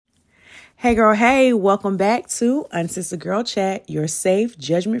Hey girl, hey, welcome back to Unsister Girl Chat, your safe,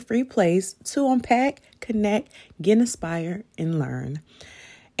 judgment-free place to unpack, connect, get inspired, and learn.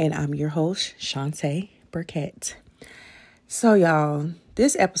 And I'm your host, Shantae Burkett. So y'all,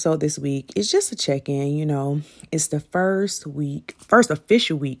 this episode this week is just a check-in. It's the first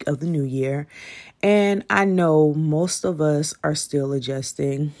official week of the new year. And I know most of us are still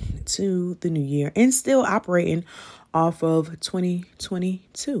adjusting to the new year and still operating off of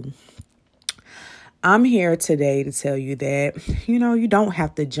 2022. I'm here today to tell you that, you don't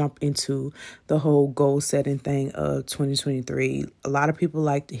have to jump into the whole goal setting thing of 2023. A lot of people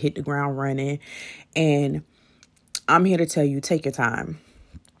like to hit the ground running, and I'm here to tell you, take your time.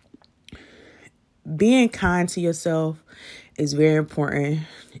 Being kind to yourself is very important,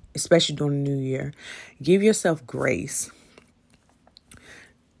 especially during the new year. Give yourself grace.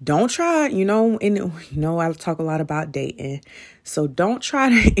 Don't try, I talk a lot about dating. So don't try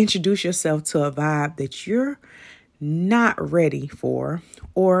to introduce yourself to a vibe that you're not ready for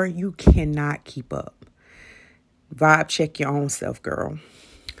or you cannot keep up. Vibe check your own self, girl.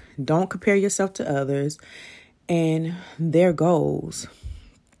 Don't compare yourself to others and their goals.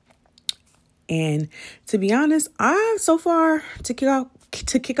 And to be honest, so far to kick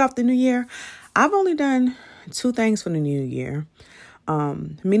off the new year, I've only done 2 things for the new year.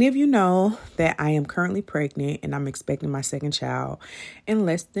 Many of you know that I am currently pregnant and I'm expecting my second child in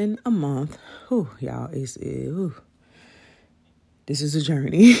less than a month. Y'all, this is a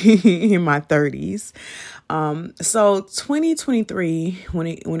journey in my 30s. So 2023, when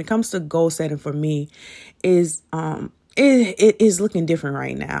it comes to goal setting for me, is it is looking different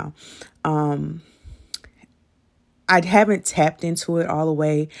right now. I haven't tapped into it all the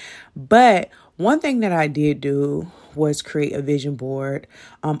way, but one thing that I did do was create a vision board,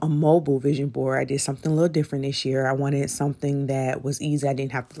 a mobile vision board. I did something a little different this year. I wanted something that was easy. I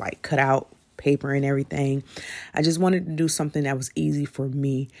didn't have to cut out paper and everything. I just wanted to do something that was easy for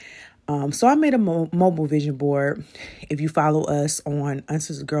me. So I made a mobile vision board. If you follow us on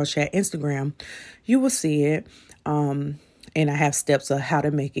Unsister Girl Chat Instagram, you will see it. And I have steps of how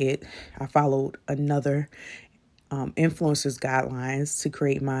to make it. I followed another influencers guidelines to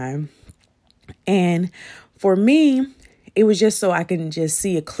create mine. And for me, it was just so I can just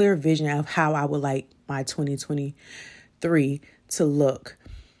see a clear vision of how I would like my 2023 to look.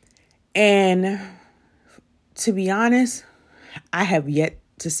 And to be honest, I have yet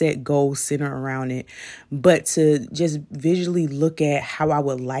to set goals centered around it, but to just visually look at how I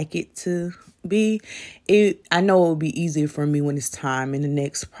would like it to be, I know it will be easier for me when it's time in the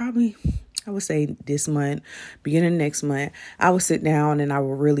next, probably, I would say this month, beginning of next month, I will sit down and I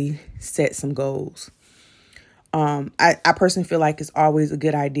will really set some goals. I personally feel like it's always a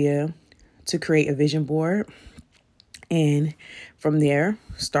good idea to create a vision board and from there,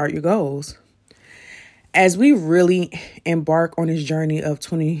 start your goals. As we really embark on this journey of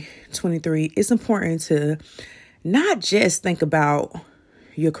 2023, it's important to not just think about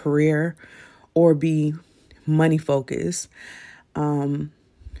your career or be money focused. In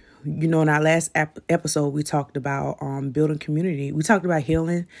our last episode, we talked about building community. We talked about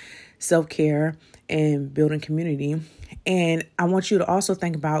healing, self-care, and building community. And I want you to also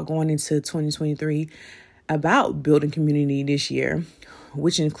think about going into 2023 about building community this year,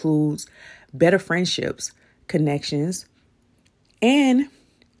 which includes better friendships, connections, and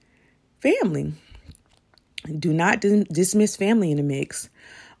family. Do not dismiss family in the mix.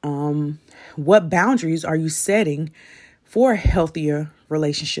 What boundaries are you setting for healthier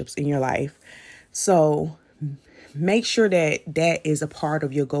relationships in your life? So make sure that is a part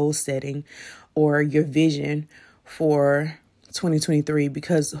of your goal setting or your vision for 2023,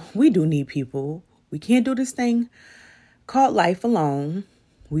 because we do need people. We can't do this thing called life alone.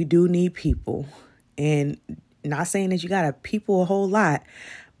 We do need people. And not saying that you got to people a whole lot,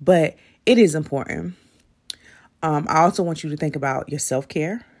 but it is important. I also want you to think about your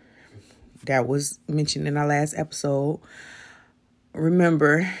self-care. That was mentioned in our last episode.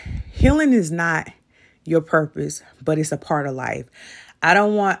 Remember, healing is not your purpose, but it's a part of life.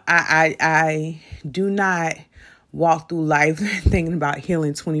 I do not walk through life thinking about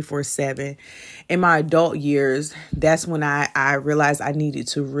healing 24/7. In my adult years, that's when I realized I needed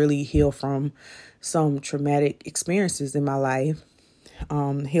to really heal from some traumatic experiences in my life,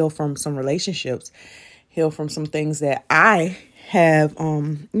 heal from some relationships, heal from some things that I have,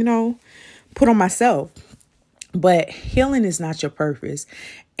 put on myself. But healing is not your purpose.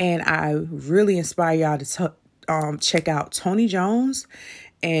 And I really inspire y'all to check out Tony Jones.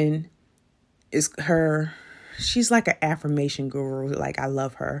 And she's like an affirmation guru. Like, I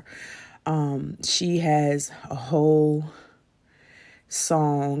love her. She has a whole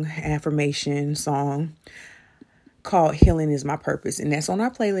affirmation song called Healing is My Purpose. And that's on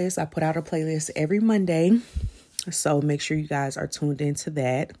our playlist. I put out a playlist every Monday. So make sure you guys are tuned into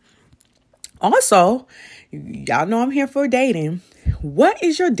that. Also, y'all know I'm here for dating. What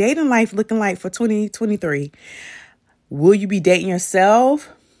is your dating life looking like for 2023? Will you be dating yourself?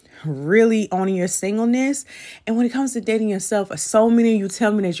 Really owning your singleness? And when it comes to dating yourself, so many of you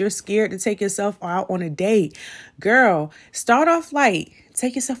tell me that you're scared to take yourself out on a date. Girl, start off light.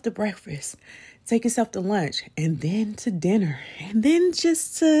 Take yourself to breakfast. Take yourself to lunch, and then to dinner, and then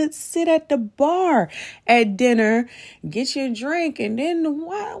just to sit at the bar at dinner, get your drink, and then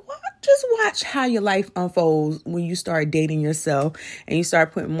just watch how your life unfolds when you start dating yourself and you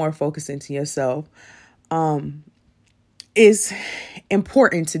start putting more focus into yourself. It's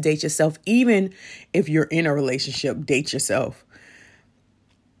important to date yourself, even if you're in a relationship. Date yourself.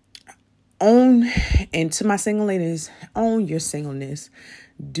 And to my single ladies, own your singleness.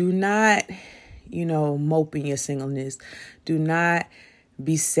 Do not mope in your singleness. Do not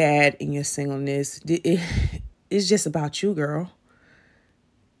be sad in your singleness. It's just about you, girl.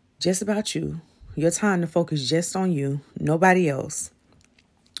 Just about you. Your time to focus just on you, nobody else.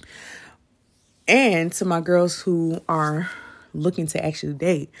 And to my girls who are looking to actually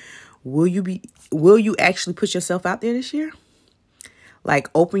date, will you actually put yourself out there this year? Like,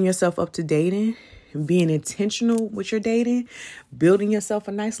 open yourself up to dating, being intentional with your dating, building yourself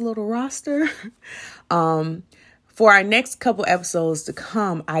a nice little roster. For our next couple episodes to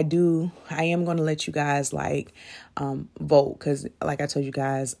come, I am going to let you guys vote. Cause like I told you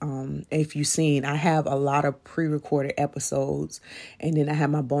guys, if you've seen, I have a lot of pre-recorded episodes, and then I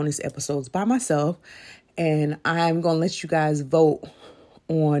have my bonus episodes by myself, and I'm going to let you guys vote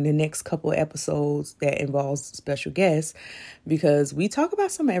on the next couple of episodes that involves special guests, because we talk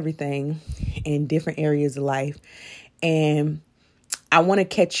about some of everything in different areas of life, and I want to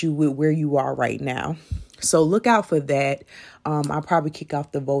catch you with where you are right now. So look out for that. I'll probably kick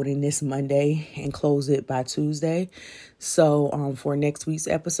off the voting this Monday and close it by Tuesday. So for next week's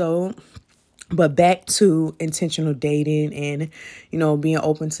episode. But back to intentional dating and, being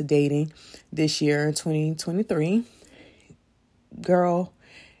open to dating this year in 2023. Girl,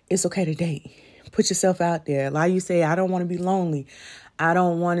 it's okay to date. Put yourself out there. A lot of you say, I don't want to be lonely. I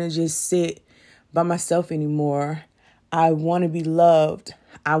don't want to just sit by myself anymore. I want to be loved.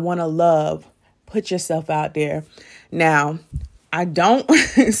 I want to love. Put yourself out there. Now, I don't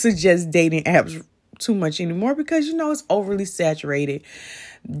suggest dating apps too much anymore because, it's overly saturated.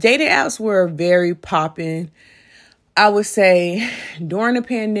 Dating apps were very popping, I would say, during the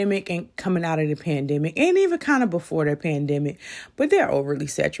pandemic and coming out of the pandemic, and even kind of before the pandemic, but they're overly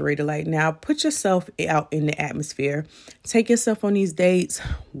saturated. Like, now, put yourself out in the atmosphere. Take yourself on these dates.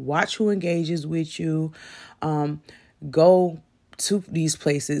 Watch who engages with you. Go to these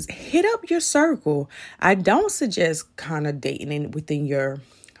places. Hit up your circle. I don't suggest kind of dating within your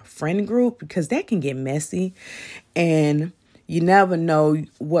friend group because that can get messy, and you never know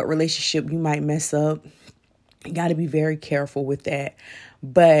what relationship you might mess up. You got to be very careful with that.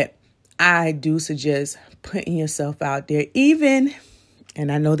 But I do suggest putting yourself out there, even,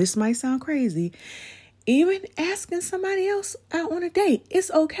 and I know this might sound crazy, even asking somebody else out on a date. It's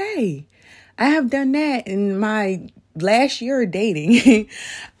okay. I have done that in my last year of dating.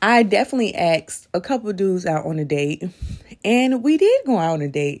 I definitely asked a couple dudes out on a date, and we did go out on a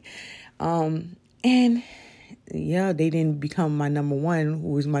date. And yeah, they didn't become my number one,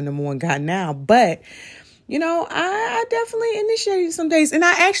 who is my number one guy now. But, I definitely initiated some dates. And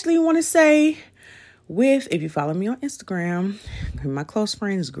I actually want to say, if you follow me on Instagram, my close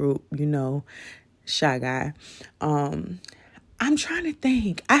friends group, Shy Guy. I'm trying to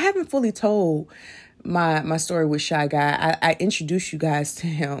think. I haven't fully told my story with Shy Guy. I introduced you guys to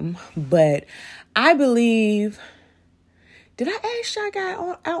him, but I believe, did I ask Shy Guy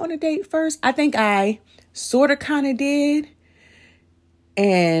out on a date first? I think I sort of kind of did,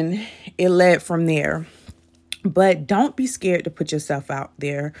 and it led from there. But don't be scared to put yourself out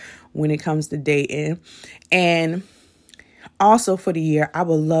there when it comes to dating. And also for the year, I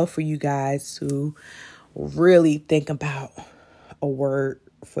would love for you guys to really think about a word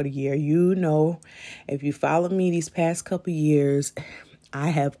for the year. If you follow me these past couple years, I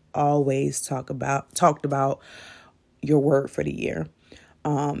have always talked about your word for the year.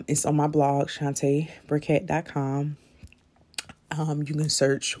 It's on my blog, ShantaeBurkett.com. You can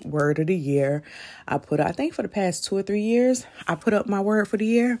search word of the year. I think for the past 2 or 3 years, I put up my word for the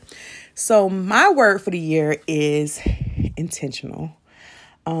year. So my word for the year is intentional.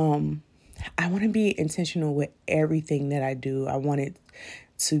 I want to be intentional with everything that I do. I want it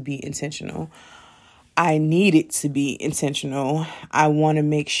to be intentional. I need it to be intentional. I want to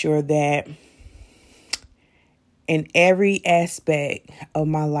make sure that in every aspect of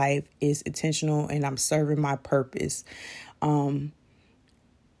my life is intentional and I'm serving my purpose. It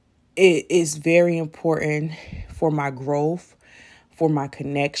is very important for my growth, for my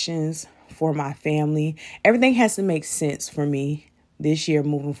connections, for my family. Everything has to make sense for me this year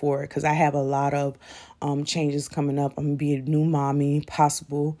moving forward because I have a lot of changes coming up. I'm going to be a new mommy,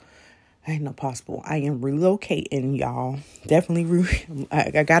 possible. I am relocating, y'all. Definitely,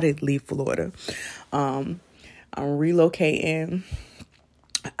 I got to leave Florida. I'm relocating.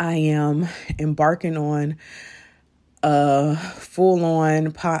 I am embarking on a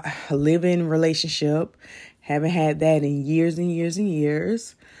full-on living relationship. Haven't had that in years and years and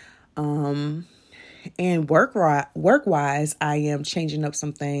years. And work-wise, I am changing up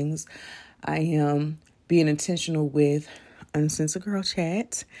some things. I am being intentional with Uncensored Girl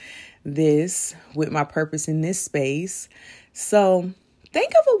Chat. This with my purpose in this space. So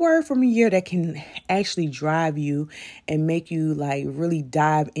think of a word from a year that can actually drive you and make you like really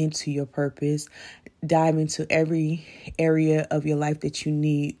dive into your purpose, dive into every area of your life that you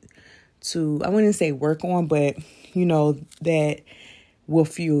need to, I wouldn't say work on, but that will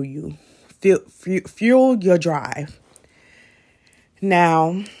fuel you, fuel your drive.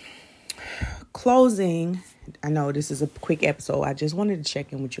 Now, closing. I know this is a quick episode. I just wanted to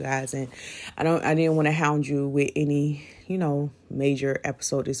check in with you guys, and I didn't want to hound you with any, major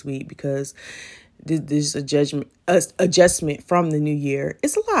episode this week because this adjustment from the new year.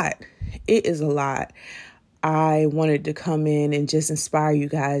 It's a lot. It is a lot. I wanted to come in and just inspire you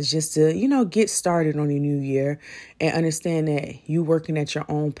guys just to, get started on the new year and understand that you working at your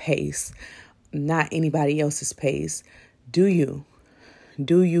own pace, not anybody else's pace. Do you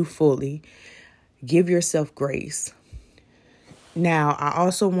fully. Give yourself grace. Now, I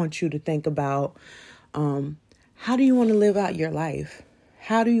also want you to think about how do you want to live out your life?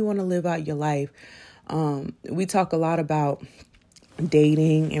 How do you want to live out your life? We talk a lot about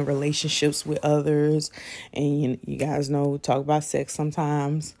dating and relationships with others. And you guys know, we talk about sex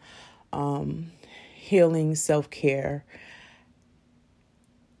sometimes. Healing, self-care.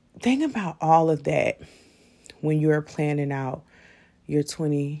 Think about all of that when you're planning out your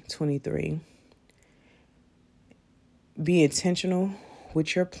 2023. Be intentional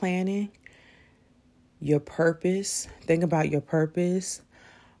with your planning, your purpose. Think about your purpose.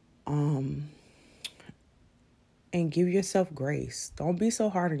 And give yourself grace. Don't be so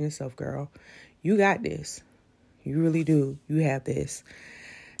hard on yourself, girl. You got this. You really do. You have this.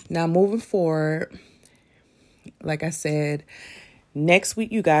 Now, moving forward, like I said, next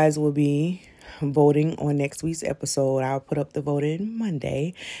week you guys will be voting on next week's episode. I'll put up the voting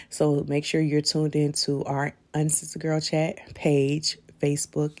Monday. So make sure you're tuned into our Uncensored Girl Chat page,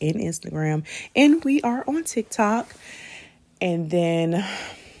 Facebook and Instagram. And we are on TikTok. And then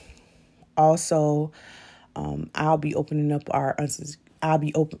also, I'll be relaunching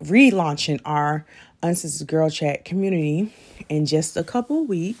our Uncensored Girl Chat community in just a couple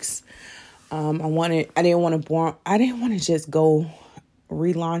weeks. I didn't want to just go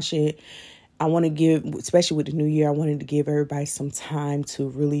relaunch it. I want to give, especially with the new year, I wanted to give everybody some time to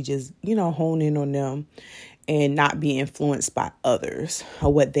really just, hone in on them and not be influenced by others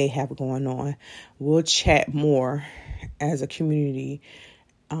or what they have going on. We'll chat more as a community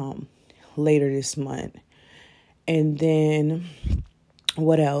later this month. And then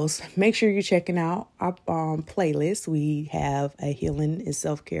what else? Make sure you're checking out our playlist. We have a healing and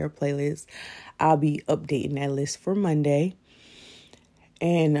self-care playlist. I'll be updating that list for Monday.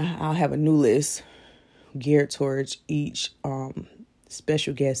 And I'll have a new list geared towards each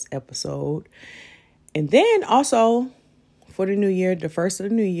special guest episode. And then also for the new year, the first of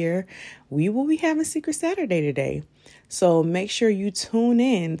the new year, we will be having Secret Saturday today. So make sure you tune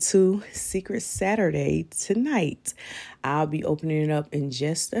in to Secret Saturday tonight. I'll be opening it up in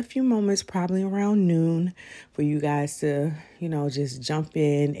just a few moments, probably around noon, for you guys to, just jump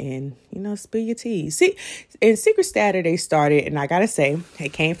in and, spill your tea. See, and Secret Saturday started, and I got to say,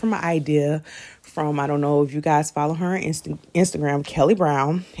 it came from an idea from, I don't know if you guys follow her on Instagram, Kelly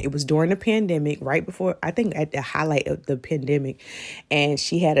Brown. It was during the pandemic, right before, I think at the highlight of the pandemic. And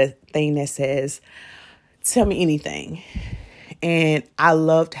she had a thing that says, tell me anything. And I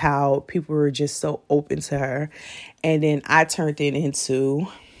loved how people were just so open to her. And then I turned it into,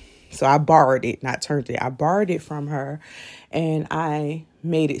 so I borrowed it, not turned it. I borrowed it from her and I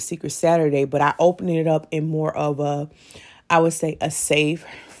made it Secret Saturday, but I opened it up in more of I would say a safe,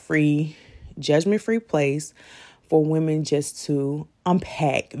 free, judgment-free place for women just to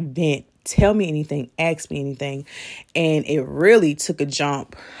unpack, vent, tell me anything, ask me anything. And it really took a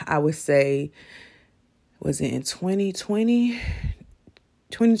jump, I would say, was it in 2020,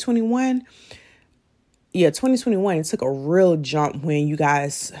 2021? Yeah, 2021. It took a real jump when you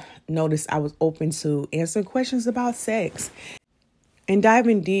guys noticed I was open to answering questions about sex and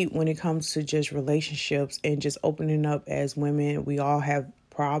diving deep when it comes to just relationships and just opening up as women. We all have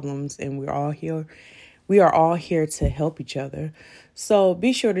problems and we're all here. We are all here to help each other. So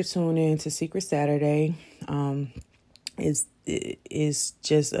be sure to tune in to Secret Saturday. Is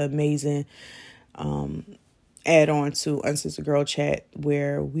just amazing add on to Uncensored Girl Chat,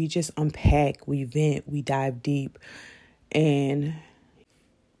 where we just unpack, we vent, we dive deep. And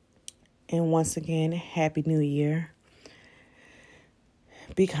once again, Happy New Year.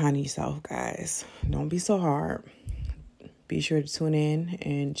 Be kind to yourself, guys. Don't be so hard. Be sure to tune in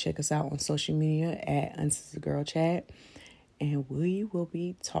and check us out on social media at Uncensored Girl Chat. And we will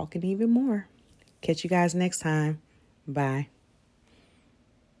be talking even more. Catch you guys next time. Bye.